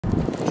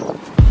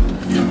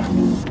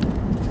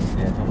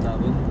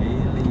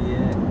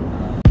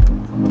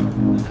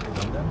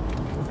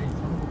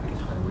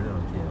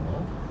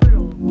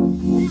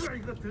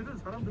우리가 들은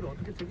사람들은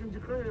어떻게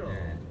책임질 거예요?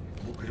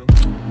 뭐 그 정도.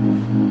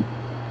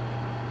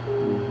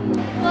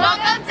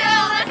 Welcome to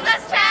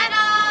Alyssa's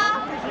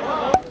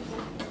channel.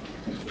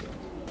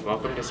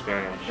 Welcome to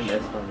Spanish. En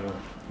español.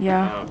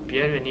 Yeah.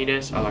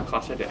 Bienvenidos a la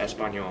clase de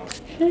español.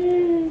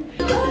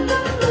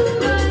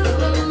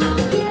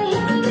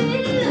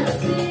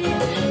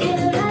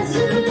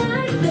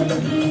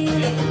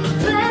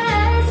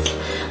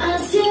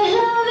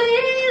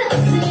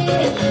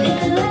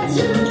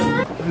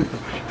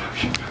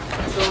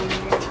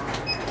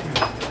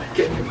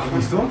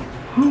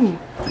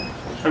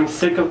 I'm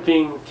sick of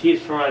being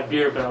teased for my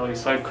beer belly,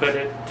 so I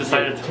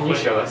decided to quit. Can you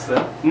show us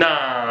that?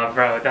 Nah,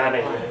 bro, that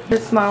ain't it.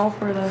 Just smile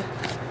for the.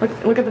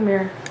 Look at the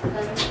mirror.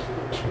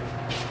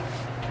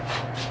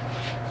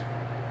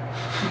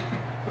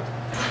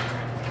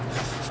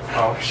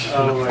 Oh shit.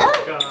 Oh my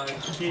god.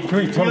 Can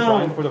we jump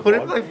Ryan for the vlog? What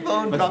if my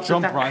phone drops?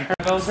 Jump Ryan.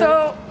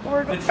 So,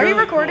 are you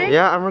recording?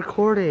 Yeah, I'm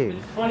recording.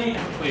 It's funny.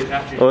 Please,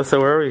 after you. Oh, so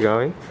where are we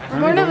going? We're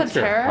going to the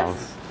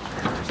terrace.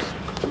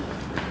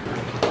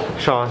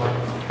 Sean,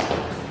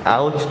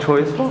 Alex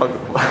Choi's vlog.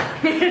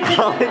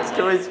 Alex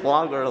Choi's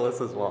vlog or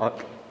Alyssa's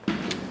vlog?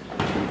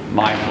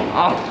 My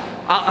vlog.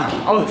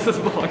 Alyssa's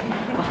vlog.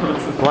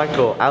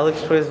 Michael,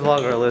 Alex Choi's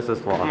vlog or Alyssa's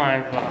vlog? My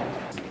god.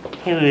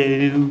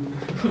 Hello.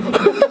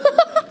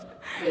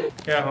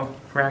 Yo,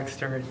 rags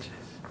to riches.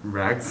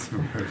 Rags.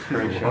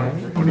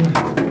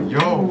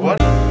 Yo,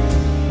 what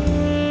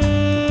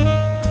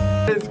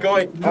is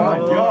going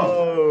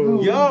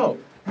on? Yo.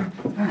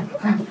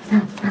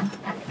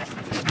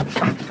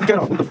 Get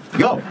up.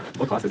 Yo.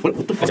 What class is?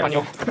 What the fuck?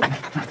 Español.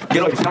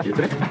 Get up. It's not here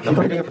today. I'm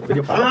trying to get a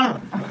video.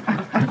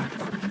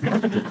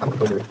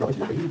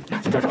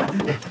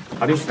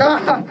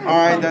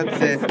 Alright,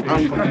 that's it.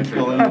 I'm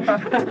controlling.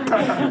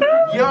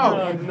 Yo!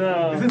 Oh no.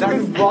 This is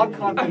good vlog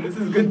content. This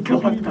is good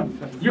vlog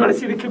content. You wanna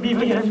see the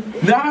chameleon?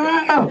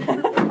 No!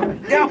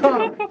 Yo!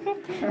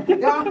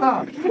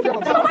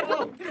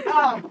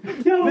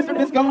 Mr.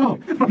 Let's go!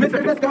 Mr.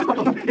 Let's go!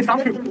 It's on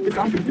you. It's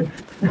on you.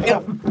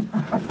 Yeah.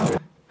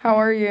 How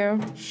are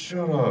you?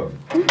 Shut up.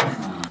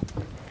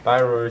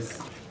 Bye, Rose.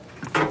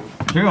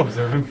 Can you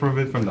observe him for a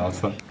bit from the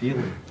outside?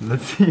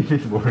 Let's see if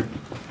it works.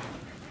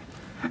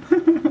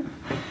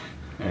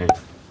 Hey,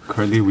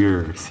 currently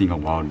we're seeing a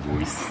wild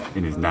voice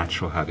in his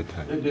natural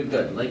habitat.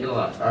 Good. Like it a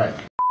lot. All right.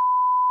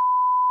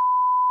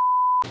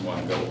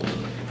 One go.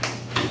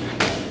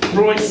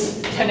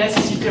 Royce, te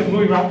necesito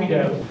muy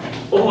rápido.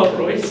 Oh,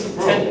 Royce,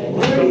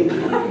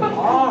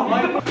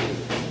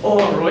 Oh,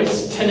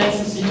 Royce, te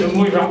necesito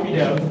muy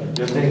rápido.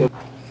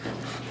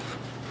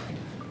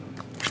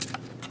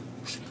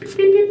 Pew,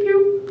 pew, pew.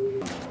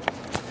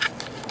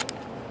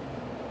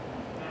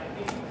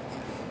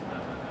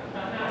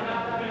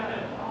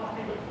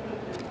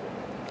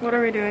 What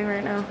are we doing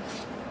right now?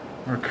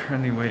 We're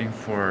currently waiting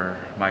for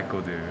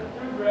Michael to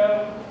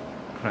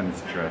put on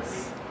his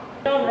dress.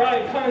 All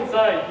right, come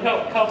inside.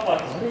 Yo, come on.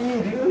 What are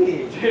you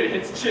doing? Dude,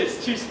 it's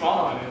just too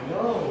small.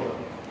 No.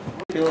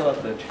 Feel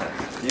about the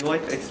chest. Do you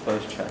like the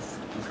exposed chest?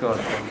 Let's go.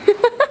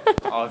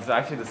 Oh, it's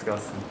actually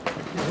disgusting.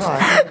 It's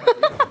not.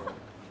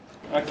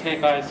 Okay,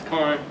 guys, come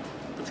on.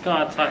 Let's go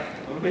outside.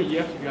 Wait, you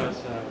have to go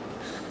outside.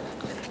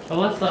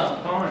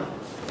 Alyssa, come on.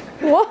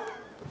 What?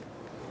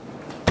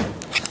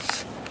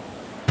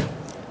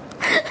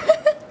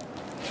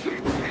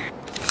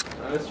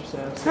 Mr.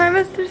 Sampson. Hi,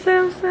 Mr.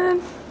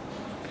 Sampson.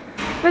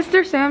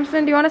 Mr.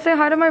 Sampson, do you want to say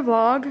hi to my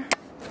vlog?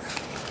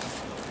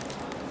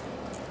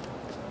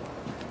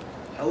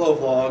 Hello,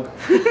 vlog.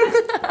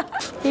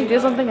 Can you do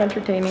something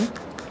entertaining?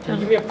 Can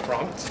you give me a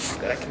prompt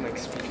that I can like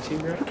speak to,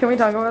 bro? Can we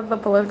talk about the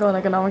political and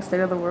economic state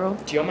of the world?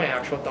 Do you want my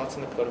actual thoughts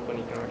on the political and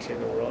economic state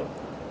of the world?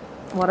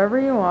 Whatever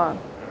you want.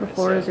 The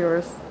floor is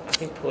yours. I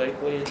think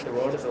politically, the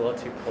world is a little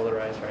too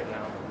polarized right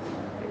now.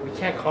 Like, we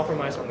can't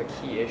compromise on the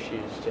key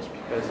issues just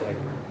because like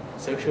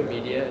social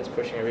media is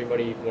pushing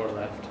everybody more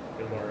left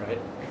and more right.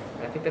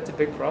 And I think that's a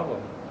big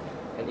problem.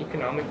 And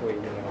economically,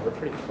 you know, we're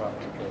pretty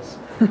fucked because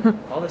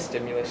all the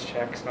stimulus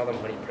checks and all the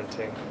money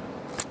printing,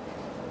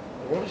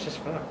 the world is just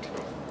fucked.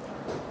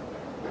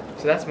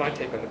 So that's my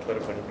take on the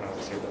political and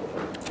economic state of the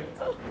world.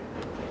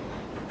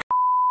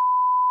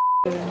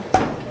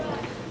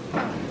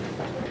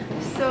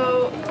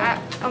 So,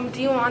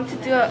 do you want to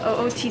do an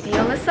OOTD,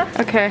 Alyssa?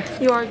 Okay.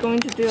 You are going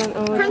to do an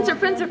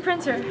OOTD.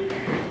 Printer.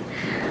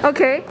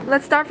 Okay,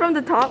 let's start from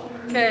the top.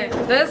 Okay,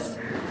 this,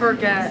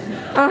 forget.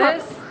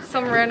 This,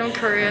 some random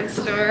Korean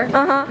store.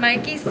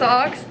 Nike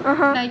socks.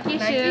 Nike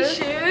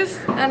shoes.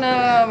 And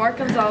a Marc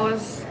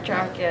Gonzalez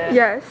jacket.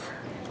 Yes.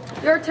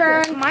 Your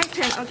turn. Yes, my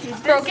turn. Okay, this.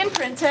 Broken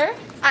printer.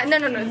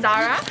 No.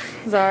 Zara.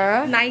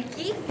 Zara.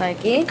 Nike.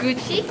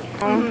 Gucci.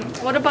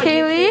 What about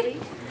Kaylee? you,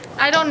 Kaylee?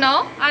 I don't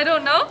know.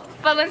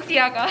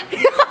 Balenciaga.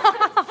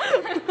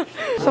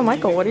 So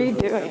Michael, what are you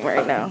doing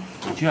right now?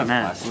 Did you have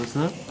math,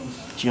 Alyssa?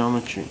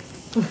 Geometry.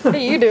 What are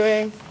you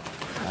doing?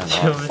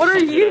 What are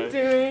you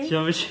doing?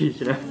 Geometry.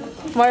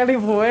 Miley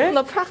boy?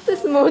 The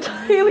practice mode.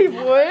 Haley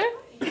boy?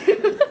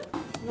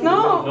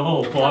 No.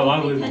 No, why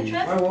would we?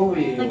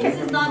 Pinterest? Like, this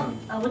is not,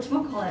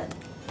 whatchamacallit?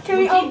 Can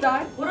we all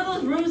die? What are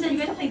those rooms that you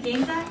guys play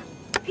games at?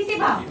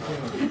 PC방.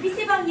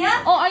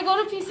 PC방이야? I go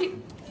to PC.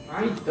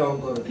 I don't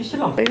go to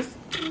PC방.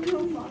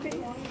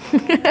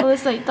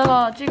 Alyssa,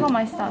 이따가 찍어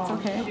my stats,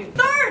 okay?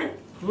 Third.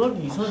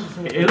 그건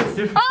이상해. It looks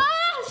different.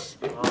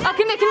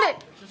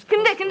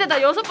 근데 나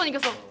 6번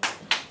이겼어.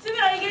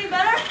 Sumin, are you getting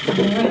better?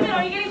 Sumin,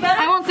 are you getting better?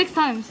 I won 6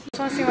 times. Just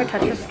wanna see my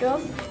Tetris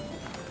skills?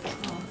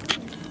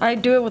 I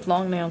do it with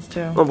long nails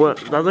too. 뭐야?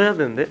 나도 해야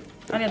되는데?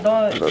 아니야,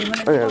 너 이번에.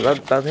 아니야,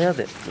 나도 해야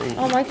돼.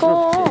 Oh my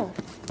god.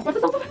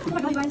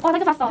 Oh,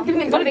 that's fast. Give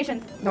me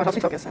motivation. No, just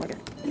focus. Okay.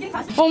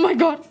 Oh my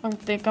god. I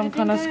think I'm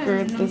kind of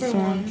screwed this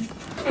one.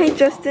 Hey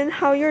Justin,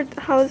 how are you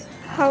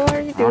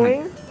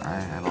doing?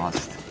 I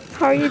lost.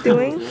 How are you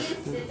doing?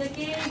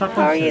 How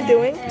are you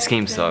doing? This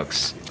game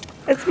sucks.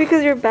 It's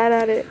because you're bad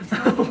at it.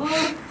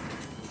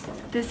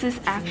 This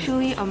is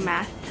actually a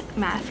math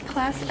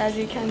class, as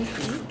you can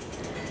see.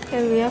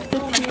 And we have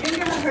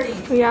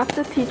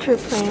the teacher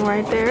playing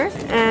right there.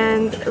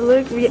 And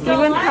look, we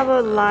even have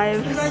a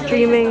live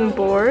streaming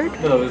board.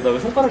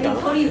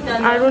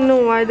 I don't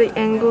know why the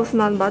angle's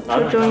not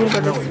맞춰져ing,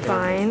 but it's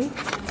fine.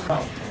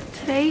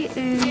 Today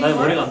is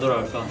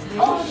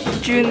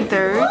June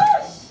 3rd.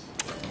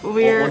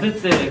 We have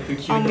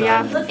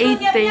 8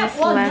 days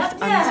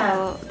left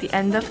until the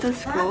end of the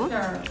school.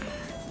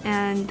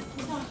 And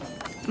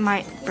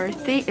my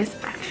birthday is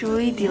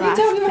actually the last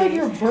day.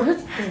 Your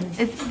birthday?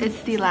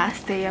 It's the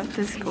last day of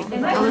the school.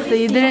 Alyssa,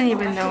 you didn't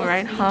even know,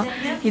 right? Huh?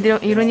 You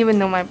don't even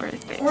know my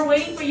birthday. We're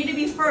waiting for you to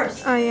be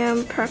first. I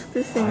am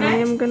practicing. I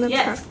am gonna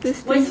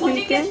practice When this Soji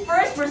weekend. gets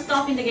first, we're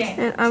stopping the game.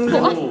 And I'm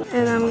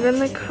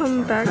gonna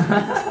come back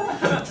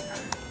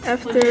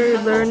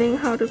after learning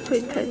how to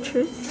play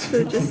Tetris.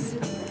 So just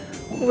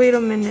wait a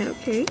minute,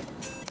 okay?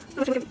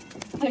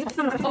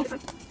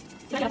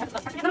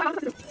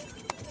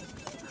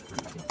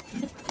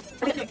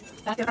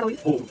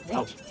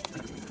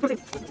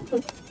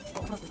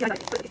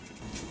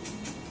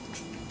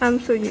 I'm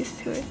so used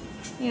to it.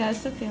 Yeah,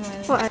 it's okay,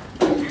 man. Well,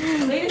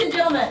 Ladies and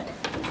gentlemen,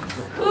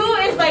 who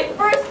is my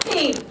first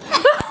team?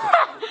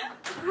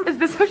 Is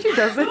this how she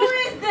does Who it?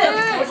 is this?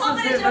 A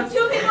combination of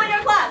 2 people in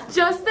your class.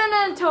 Justin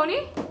and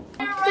Tony?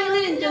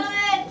 Ladies and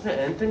gentlemen,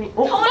 앤토니.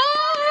 Tony.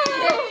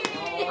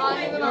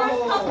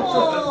 First couple.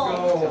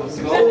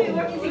 We're gonna be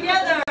working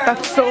together.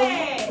 that's so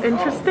Okay.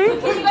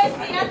 interesting. Can you guys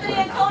see Anthony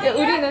and Tony here?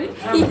 우리는?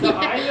 The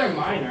eyes are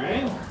mine,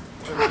 right?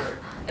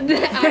 The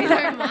eyes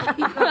are mine.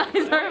 The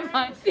eyes are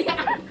mine.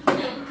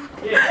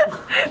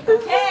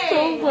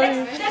 Okay.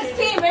 Next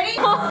team, ready?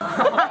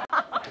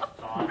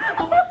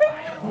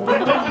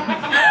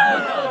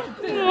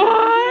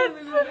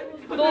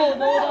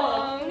 너랑.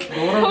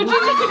 Hold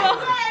on.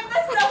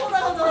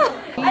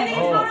 I think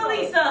it's Mona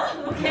Lisa.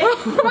 Okay.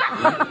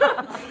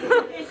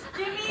 It's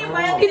Jimmy,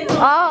 Miley, and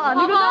Mona.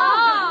 아니구나.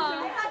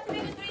 I had to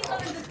make a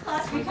threesome in this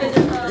class because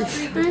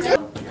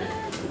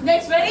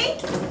Next, ready?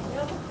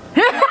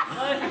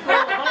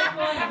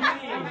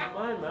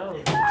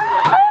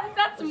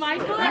 That's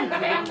Michael and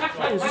Pam.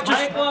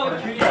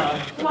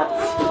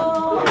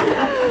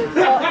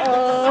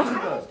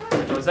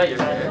 Was that your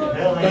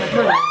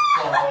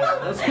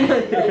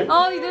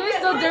Oh, you did me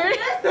so dirty.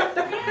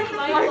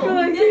 Michael.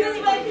 This is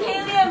when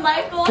Kaylee and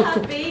Michael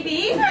have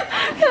babies.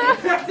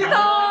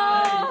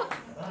 Stop.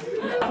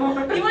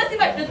 You want to see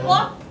my flip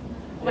flop?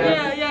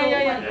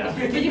 Yeah.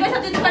 But you guys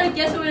have to try to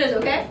guess who it is,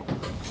 okay?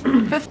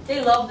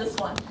 They love this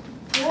one.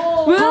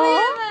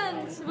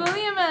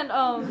 William and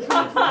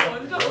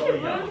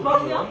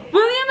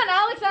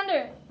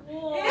Alexander.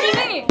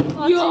 Jimmy.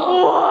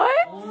 What?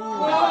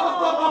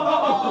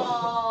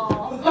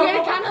 Okay,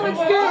 it kind of looks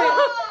good.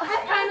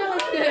 It kind of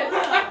looks good.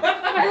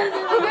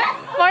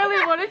 Miley,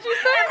 what did you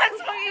say? That's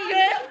fucking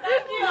good.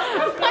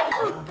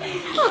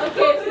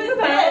 Okay, who is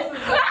this?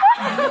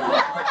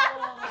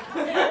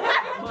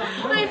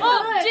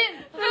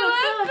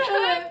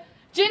 Philip.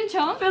 Jin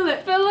Chung.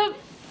 Philip.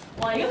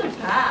 Wow, you guys are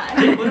bad.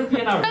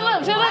 Philip이랑. The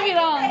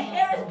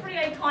hair is pretty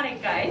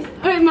iconic, guys.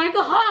 Wait,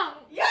 Michael Hong.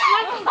 Yes!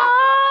 Michael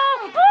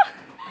Hong.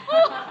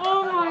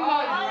 Oh my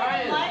god.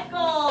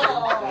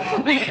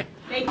 Michael. Make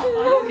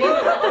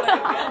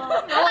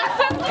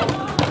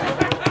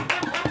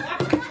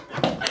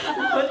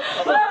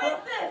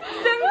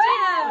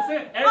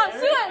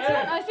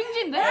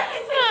승진. 승진인데?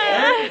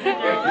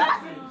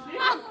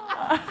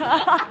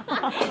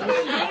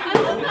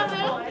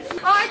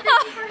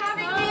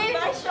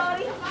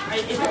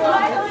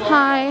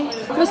 Hi,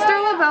 Mr.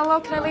 Labello,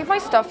 can I leave my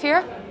stuff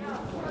here?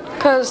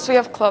 Because we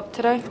have club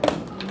today.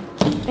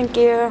 Thank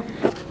you.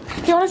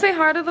 Do you want to say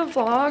hi to the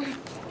vlog?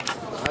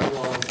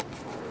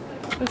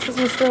 This is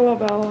Mr.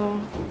 Labello.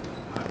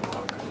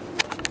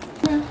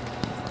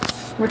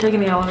 We're taking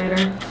the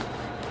elevator.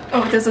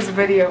 Oh, this is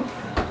video.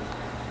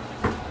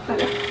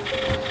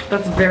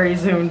 That's very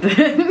zoomed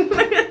in.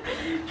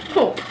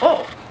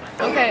 Oh.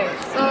 Okay,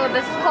 so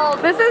this is called.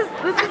 This is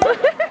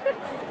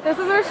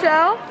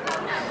Rochelle.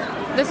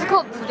 This is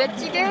called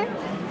부대찌개,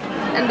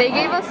 and they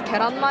gave us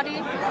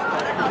계란말이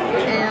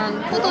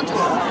and 포도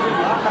juice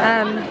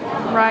and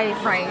rice.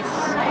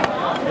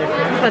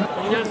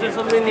 안녕하세요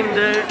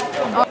선배님들.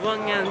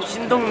 9학년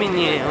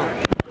신동민이에요.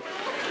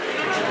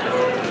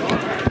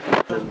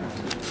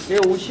 얘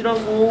옷이라고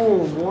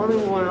뭐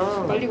하는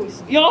거야? 말리고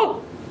있어. 야!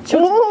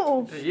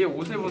 오! 얘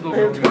옷에 묻어.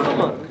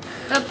 잠깐만.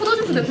 나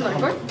포도주스 냄새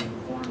날걸?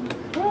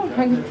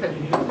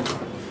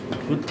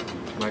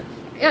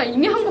 야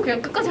이미 한 거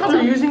그냥 끝까지 하자.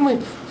 I'm using my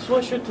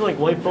sweatshirt to like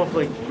wipe off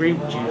like grape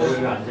juice.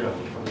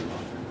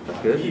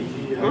 Good?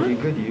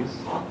 Good use.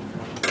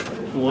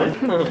 What?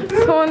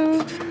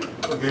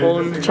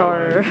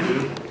 손절.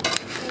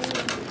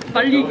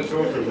 말리.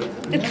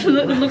 It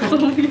looks so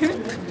weird.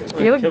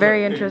 You look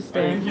very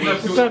interesting.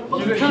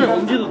 괜찮아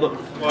언제도 너.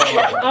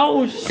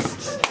 아우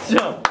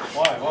진짜.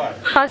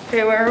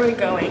 Okay, where are we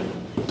going?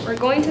 We're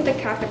going to the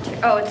cafeteria.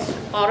 Oh, it's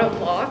auto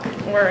block.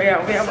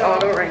 Yeah, we have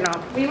auto right now.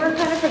 We were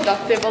kind of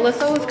productive.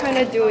 Alyssa was kind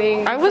of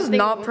doing. I was something-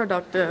 not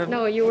productive.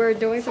 No, you were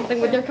doing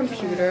something with your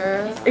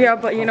computer. Yeah,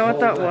 but you know what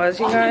that was,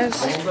 you guys?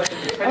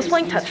 I was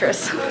playing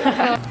Tetris.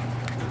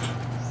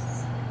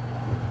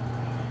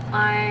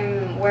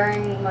 I'm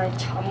wearing my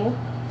chamu.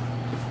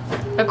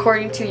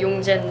 According to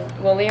Yongjen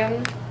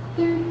William.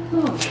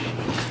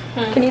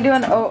 Can you do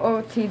an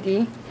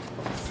OOTD?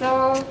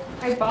 So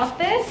I bought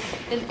this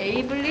in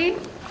Avely.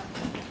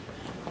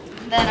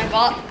 Then I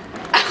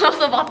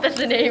also bought this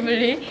in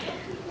Avely.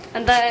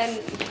 And then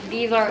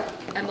these are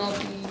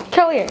MLB.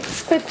 Kelly,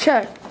 quick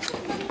check.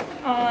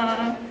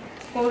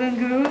 Golden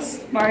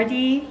Goose,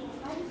 Marty.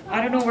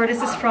 I don't know where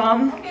this is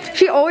from.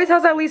 She always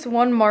has at least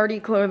one Marty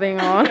clothing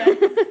on.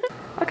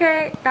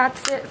 Okay,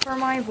 that's it for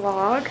my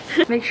vlog.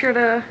 Make sure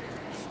to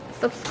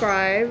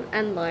Subscribe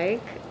and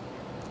like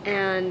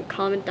and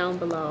comment down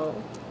below.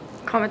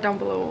 comment down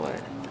below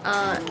what.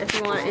 If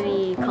you want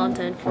any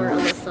content for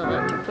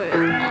Alyssa to put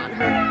on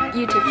her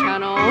YouTube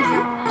channel.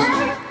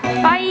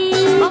 Bye!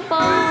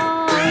 Bye-bye!